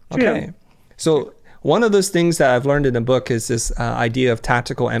 True. Okay. So one of those things that I've learned in the book is this idea of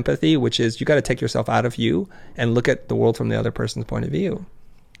tactical empathy, which is you got to take yourself out of you and look at the world from the other person's point of view.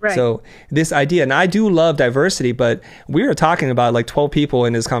 Right. So this idea, and I do love diversity, but we are talking about like 12 people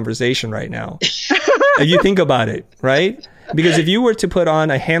in this conversation right now. If you think about it, right? Because if you were to put on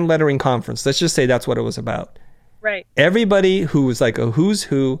a hand lettering conference, let's just say that's what it was about. Right. Everybody who was like a who's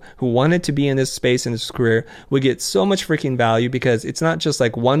who wanted to be in this space in this career would get so much freaking value, because it's not just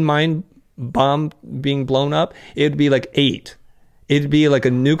like one mind bomb being blown up. It'd be like 8. It'd be like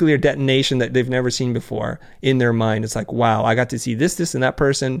a nuclear detonation that they've never seen before in their mind. It's like, wow, I got to see this, and that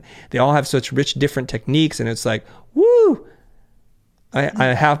person. They all have such rich, different techniques. And it's like, woo, I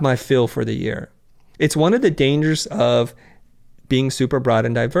have my fill for the year. It's one of the dangers of being super broad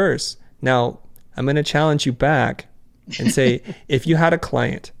and diverse. Now, I'm going to challenge you back and say, if you had a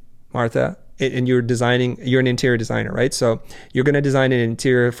client, Martha, and you're an interior designer, right? So you're going to design an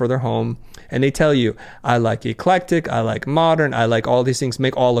interior for their home, and they tell you, I like eclectic, I like modern, I like all these things,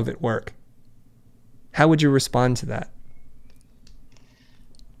 make all of it work. How would you respond to that?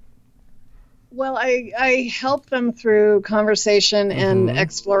 Well, I help them through conversation and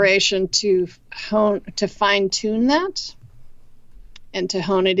exploration to fine tune that and to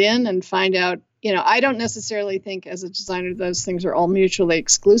hone it in and find out, I don't necessarily think as a designer those things are all mutually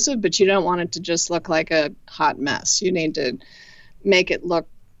exclusive, but you don't want it to just look like a hot mess. You need to make it look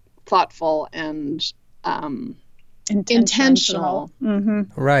thoughtful and intentional.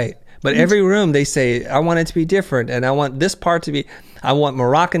 Right. But every room they say, I want it to be different, and I want this part to be, I want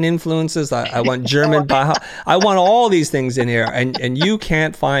Moroccan influences, I want German, I want all these things in here, and you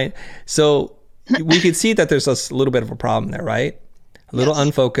can't find. So we could see that there's a little bit of a problem there, right? A little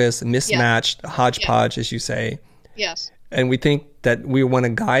unfocused, mismatched, hodgepodge, as you say. Yes. And we think that we want to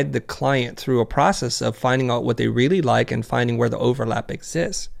guide the client through a process of finding out what they really like and finding where the overlap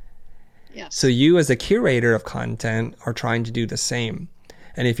exists. Yes. So you as a curator of content are trying to do the same.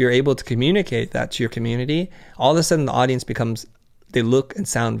 And if you're able to communicate that to your community, all of a sudden the audience they look and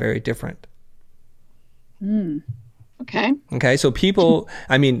sound very different. Okay. So people,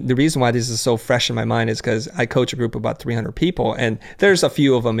 the reason why this is so fresh in my mind is because I coach a group of about 300 people, and there's a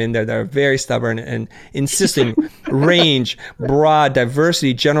few of them in there that are very stubborn and insisting range, broad,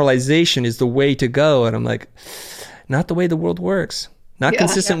 diversity, generalization is the way to go. And I'm like, not the way the world works. Not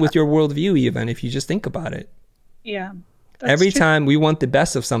consistent with your worldview, even if you just think about it. Yeah. Every time we want the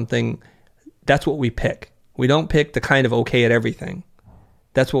best of something, that's what we pick. We don't pick the kind of okay at everything.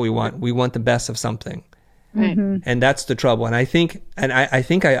 That's what we want. We want the best of something. Right. And that's the trouble. And I think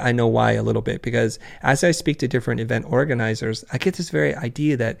I know why a little bit, because as I speak to different event organizers, I get this very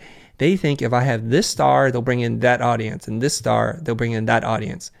idea that they think if I have this star, they'll bring in that audience, and this star, they'll bring in that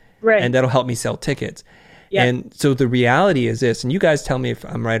audience. Right. And that'll help me sell tickets. Yep. And so the reality is this, and you guys tell me if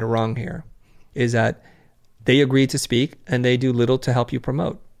I'm right or wrong here, is that they agree to speak and they do little to help you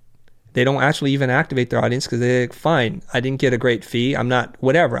promote. They don't actually even activate their audience because they're like, fine, I didn't get a great fee. I'm not,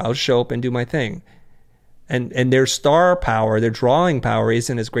 whatever, I'll show up and do my thing. And their star power, their drawing power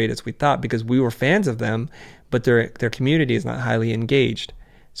isn't as great as we thought because we were fans of them, but their community is not highly engaged.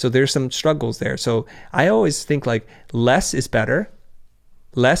 So there's some struggles there. So I always think like less is better,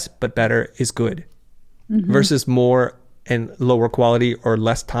 less but better is good, versus more and lower quality or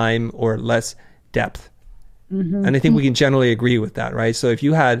less time or less depth. And I think we can generally agree with that, right? So if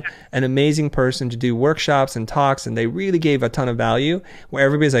you had an amazing person to do workshops and talks and they really gave a ton of value, where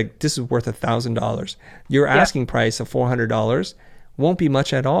everybody's like, this is worth $1,000, your asking price of $400 won't be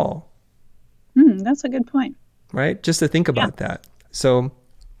much at all. That's a good point. Right? Just to think about that. So,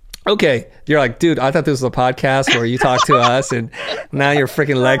 okay, you're like, dude, I thought this was a podcast where you talk to us and now you're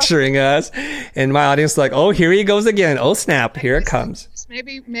freaking lecturing us. And my audience is like, oh, here he goes again. Oh, snap, here it comes.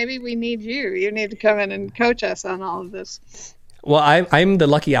 Maybe we need you. You need to come in and coach us on all of this. Well, I'm the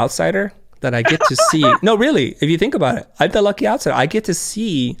lucky outsider that I get to see. No, really, if you think about it, I'm the lucky outsider. I get to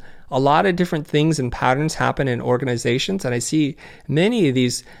see a lot of different things and patterns happen in organizations. And I see many of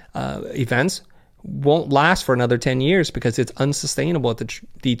these events won't last for another 10 years because it's unsustainable at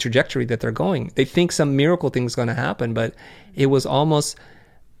the trajectory that they're going. They think some miracle thing's going to happen, but it was almost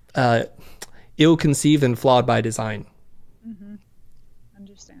ill-conceived and flawed by design.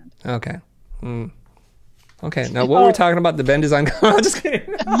 Understand. Okay. Okay. Now, what were we talking about? The Ben Design? I'm just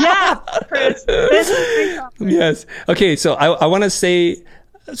kidding. Yeah, Chris. Yes. Okay. So I want to say,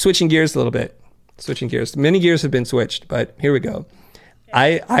 switching gears a little bit. Switching gears. Many gears have been switched, but here we go.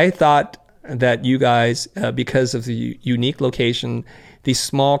 Okay. I thought that you guys, because of the unique location, the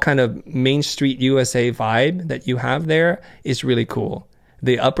small kind of Main Street USA vibe that you have there is really cool.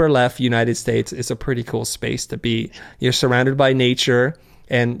 The upper left United States is a pretty cool space to be. You're surrounded by nature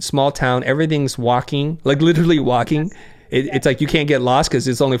and small town. Everything's walking, like literally walking. It's like you can't get lost because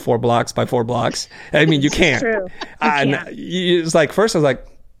it's only 4 blocks by 4 blocks. I mean, you can't. True. It's like, first I was like,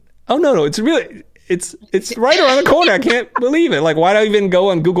 oh, no, it's really... It's right around the corner. I can't believe it. Like, why do I even go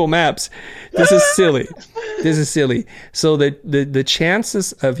on Google Maps? This is silly. So the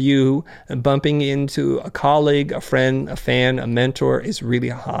chances of you bumping into a colleague, a friend, a fan, a mentor is really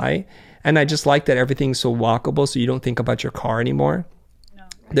high. And I just like that everything's so walkable so you don't think about your car anymore. No.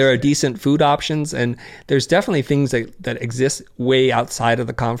 There are decent food options, and there's definitely things that exist way outside of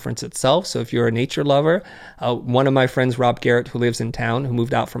the conference itself. So if you're a nature lover, one of my friends, Rob Garrett, who lives in town, who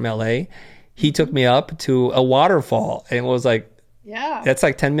moved out from LA, he took me up to a waterfall and was like, yeah, that's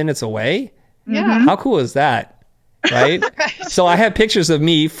like 10 minutes away. Yeah. How cool is that? Right? Right. So I have pictures of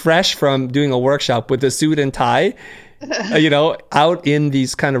me fresh from doing a workshop with a suit and tie, out in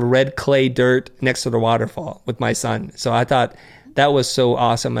these kind of red clay dirt next to the waterfall with my son. So I thought that was so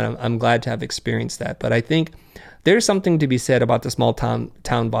awesome, and I'm glad to have experienced that. But I think there's something to be said about the small town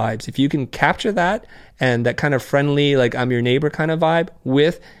vibes. If you can capture that and that kind of friendly, like I'm your neighbor kind of vibe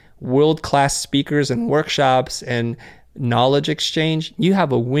with world-class speakers and workshops and knowledge exchange, you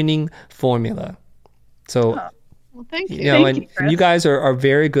have a winning formula. So, Well, thank you. you know, Thank you, and Chris. you guys are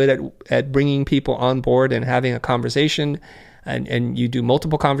very good at bringing people on board and having a conversation. And you do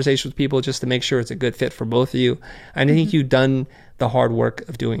multiple conversations with people just to make sure it's a good fit for both of you. And I think you've done the hard work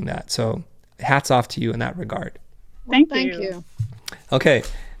of doing that. So hats off to you in that regard. Well, Thank you. Okay,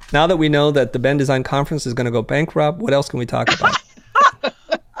 now that we know that the Bend Design Conference is going to go bankrupt, what else can we talk about?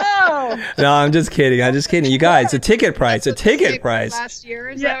 Oh, No, I'm just kidding. You guys, the ticket price, Last year,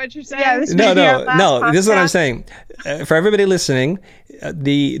 is that what you're saying? yeah, this No, may be our no, last no. This is what I'm podcast. saying. For everybody listening,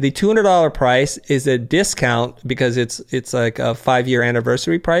 the $200 price is a discount because it's like a 5-year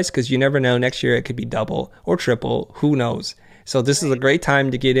anniversary price, because you never know, next year it could be double or triple. Who knows? So this is a great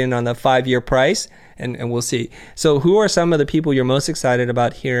time to get in on the 5-year price, and we'll see. So who are some of the people you're most excited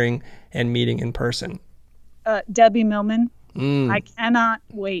about hearing and meeting in person? Debbie Millman. I cannot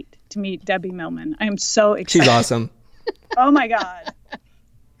wait to meet Debbie Millman. I am so excited. She's awesome. Oh my God.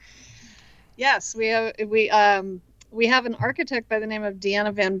 Yes, we have an architect by the name of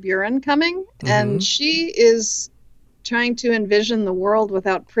Deanna Van Buren coming, and she is trying to envision the world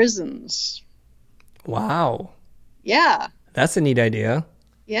without prisons. Wow. Yeah, That's a neat idea.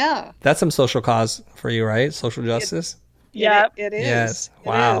 yeah. That's some social cause for you, right? Social justice. Yeah. It is. Yes. It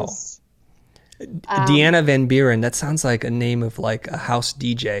Wow. is. Deanna Van Buren, that sounds like a name of like a house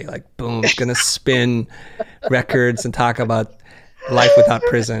DJ. Like, boom, gonna spin records and talk about life without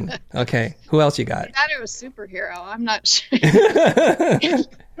prison. Okay, who else you got? That it was superhero. I'm not sure.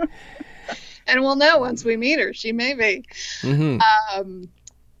 And we'll know once we meet her. She may be.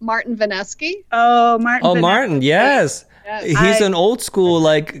 Martin Vanesky. Oh, Martin. Oh, Vanessa. Martin, yes. Yes. He's an old school,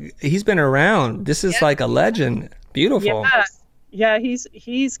 like, he's been around. This is like a legend. Beautiful. Yeah. Yeah,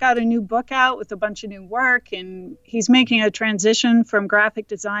 he's got a new book out with a bunch of new work, and he's making a transition from graphic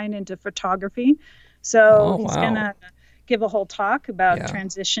design into photography. So he's wow. gonna give a whole talk about Yeah.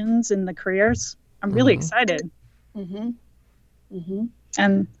 transitions in the careers. I'm really excited. Mm-hmm. Mm-hmm.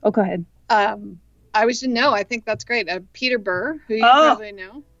 And go ahead. I was no. I think that's great. Peter Burr, who you Oh, probably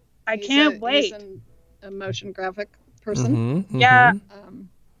know. I He's can't wait. He's a motion graphic person. Yeah, Um,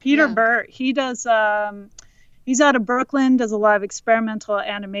 Peter yeah. Burr. He does. He's out of Brooklyn. Does a lot of experimental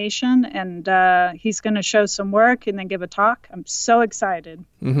animation, and he's going to show some work and then give a talk. I'm so excited.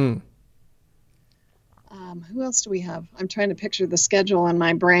 who else do we have? I'm trying to picture the schedule in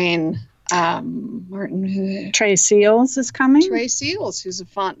my brain. Martin, Trey Seals is coming. Trey Seals, who's a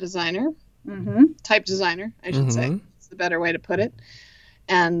font designer, type designer, I should say. It's the better way to put it.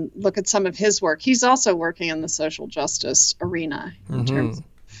 And look at some of his work. He's also working in the social justice arena in terms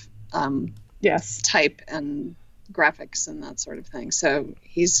of Yes. type and graphics and that sort of thing. So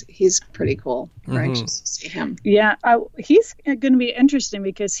he's pretty cool. Very anxious to see him. Yeah, he's going to be interesting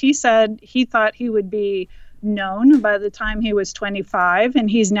because he said he thought he would be known by the time he was 25, and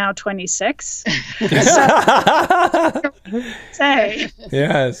he's now 26. Say,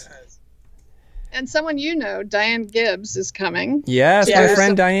 Yes. And someone you know, Diane Gibbs, is coming. Yes, my Yes.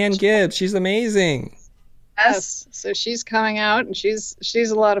 friend Diane Gibbs. She's amazing. Yes. So she's coming out, and she's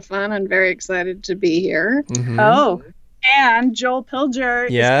a lot of fun and very excited to be here. Oh, and Joel Pilger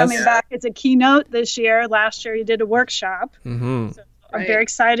Yes. is coming back as a keynote this year. Last year he did a workshop. I'm very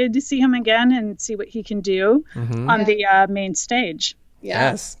excited to see him again and see what he can do on the main stage.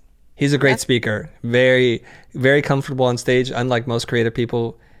 Yeah. Yes. He's a great speaker. Very, very comfortable on stage. Unlike most creative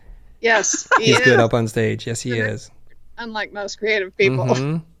people, Yes. He he's is, good up on stage. Yes, he is. unlike most creative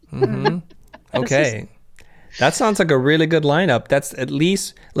people. Okay. That sounds like a really good lineup. That's at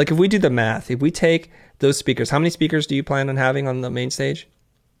least, like, if we do the math, if we take those speakers, how many speakers do you plan on having on the main stage?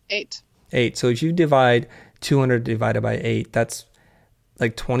 8. 8. So if you divide 200 divided by 8, that's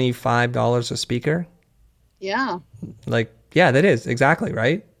like $25 a speaker. Yeah. Like, yeah, that is exactly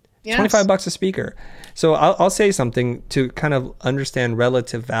right. Yes. $25 a speaker. So I'll say something to kind of understand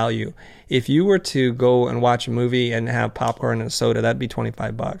relative value. If you were to go and watch a movie and have popcorn and a soda, that'd be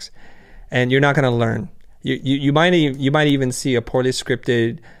 $25, and you're not going to learn. You might even see a poorly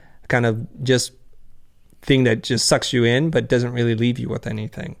scripted kind of just thing that just sucks you in, but doesn't really leave you with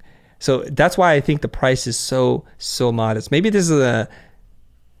anything. So that's why I think the price is so modest. Maybe this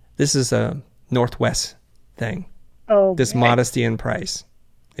is a Northwest thing. Oh, This modesty in price.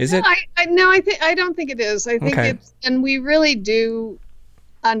 Is it? I don't think it is. I think Okay. it's, and we really do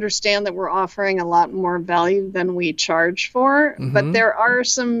understand that we're offering a lot more value than we charge for, but there are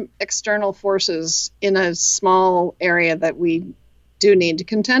some external forces in a small area that we do need to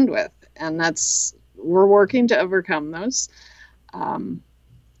contend with, and we're working to overcome those. And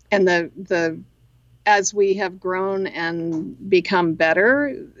as we have grown and become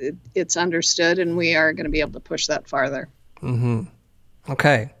better, it's understood, and we are going to be able to push that farther.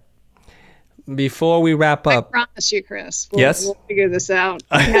 Okay. Before we wrap I up, promise you, Chris. Yes? We'll figure this out.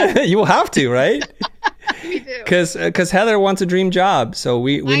 you will have to, right? We do. Because Heather wants a dream job, so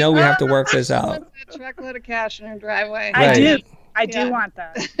we know we have to work this She out. wants that truckload of cash in her driveway. Right. I do Yeah. want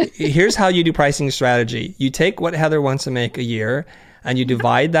that. Here's how you do pricing strategy. You take what Heather wants to make a year, and you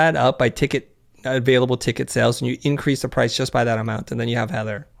divide that up by available ticket sales, and you increase the price just by that amount, and then you have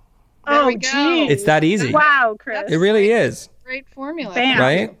Heather. There Oh, we go. geez. It's that easy. Wow, Chris. It really is, Great formula. Bam.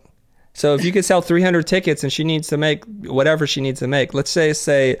 right? So if you could sell 300 tickets and she needs to make whatever she needs to make, let's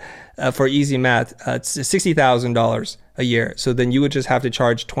say for easy math, it's $60,000 a year. So then you would just have to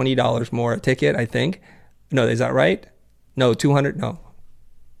charge $20 more a ticket, I think. No, is that right? No, 200? No.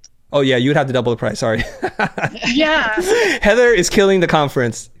 Oh yeah, you'd have to double the price. Sorry. Yeah. Heather is killing the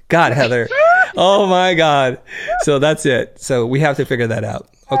conference. God, Heather. Oh my God. So that's it. So we have to figure that out.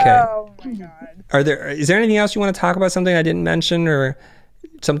 Okay. Oh my God. Is there anything else you want to talk about? Something I didn't mention, or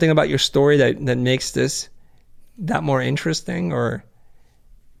something about your story that makes this that more interesting, or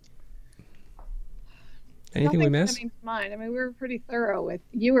anything we Nothing's missed? coming to mind. I mean, we were pretty thorough with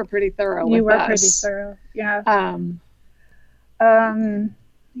you. Were pretty thorough You with were us. pretty thorough. Yeah. Let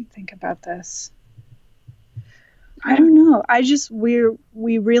me think about this. I don't know.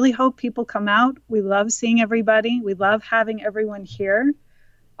 We really hope people come out. We love seeing everybody. We love having everyone here.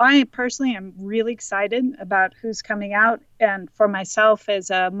 I personally am really excited about who's coming out. And for myself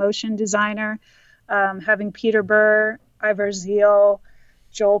as a motion designer, having Peter Burr, Ivor Zeal,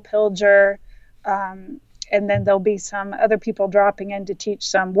 Joel Pilger, and then there'll be some other people dropping in to teach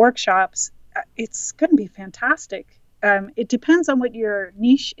some workshops. It's going to be fantastic. It depends on what your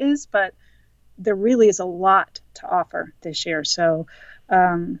niche is, but there really is a lot to offer this year. So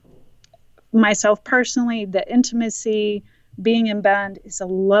myself personally, the intimacy, being in Bend is a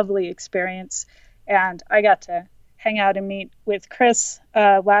lovely experience. And I got to hang out and meet with Chris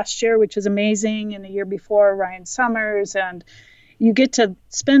last year, which was amazing. And the year before, Ryan Summers. And you get to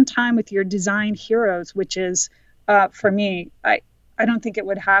spend time with your design heroes, which is, for me, I don't think it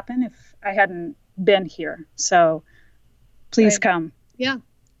would happen if I hadn't been here. So please Right. come. Yeah.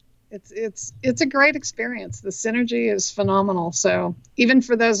 It's a great experience. The synergy is phenomenal. So even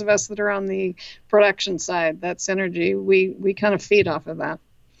for those of us that are on the production side, that synergy, we kind of feed off of that.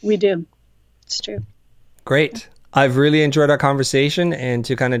 We do. It's true. Great. I've really enjoyed our conversation, and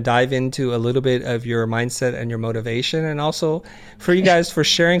to kind of dive into a little bit of your mindset and your motivation, and also for you guys for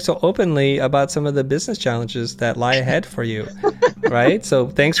sharing so openly about some of the business challenges that lie ahead for you, right? So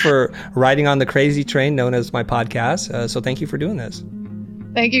thanks for riding on the crazy train known as my podcast. So thank you for doing this.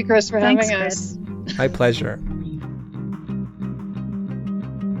 Thank you, Chris, for Thanks, having Chris. us. My pleasure.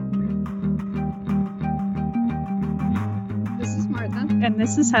 This is Martha. And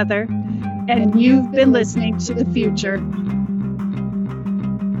this is Heather. And you've been listening to The Future.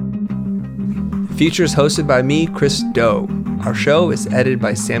 The Future is hosted by me, Chris Doe. Our show is edited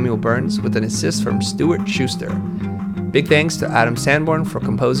by Samuel Burns with an assist from Stuart Schuster. Big thanks to Adam Sanborn for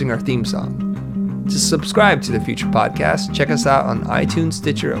composing our theme song. To subscribe to The Future Podcast, check us out on iTunes,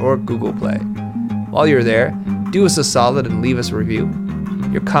 Stitcher, or Google Play. While you're there, do us a solid and leave us a review.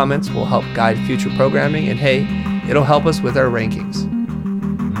 Your comments will help guide future programming, and hey, it'll help us with our rankings.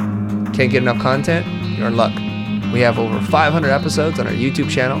 Can't get enough content? You're in luck. We have over 500 episodes on our YouTube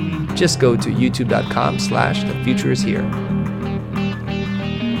channel. Just go to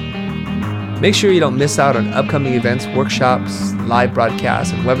youtube.com/thefutureishere. Make sure you don't miss out on upcoming events, workshops, live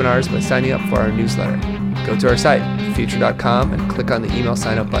broadcasts, and webinars by signing up for our newsletter. Go to our site, thefuture.com, and click on the email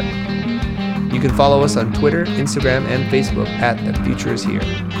sign up button. You can follow us on Twitter, Instagram, and Facebook @thefutureishere.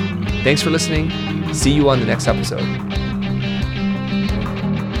 Thanks for listening. See you on the next episode.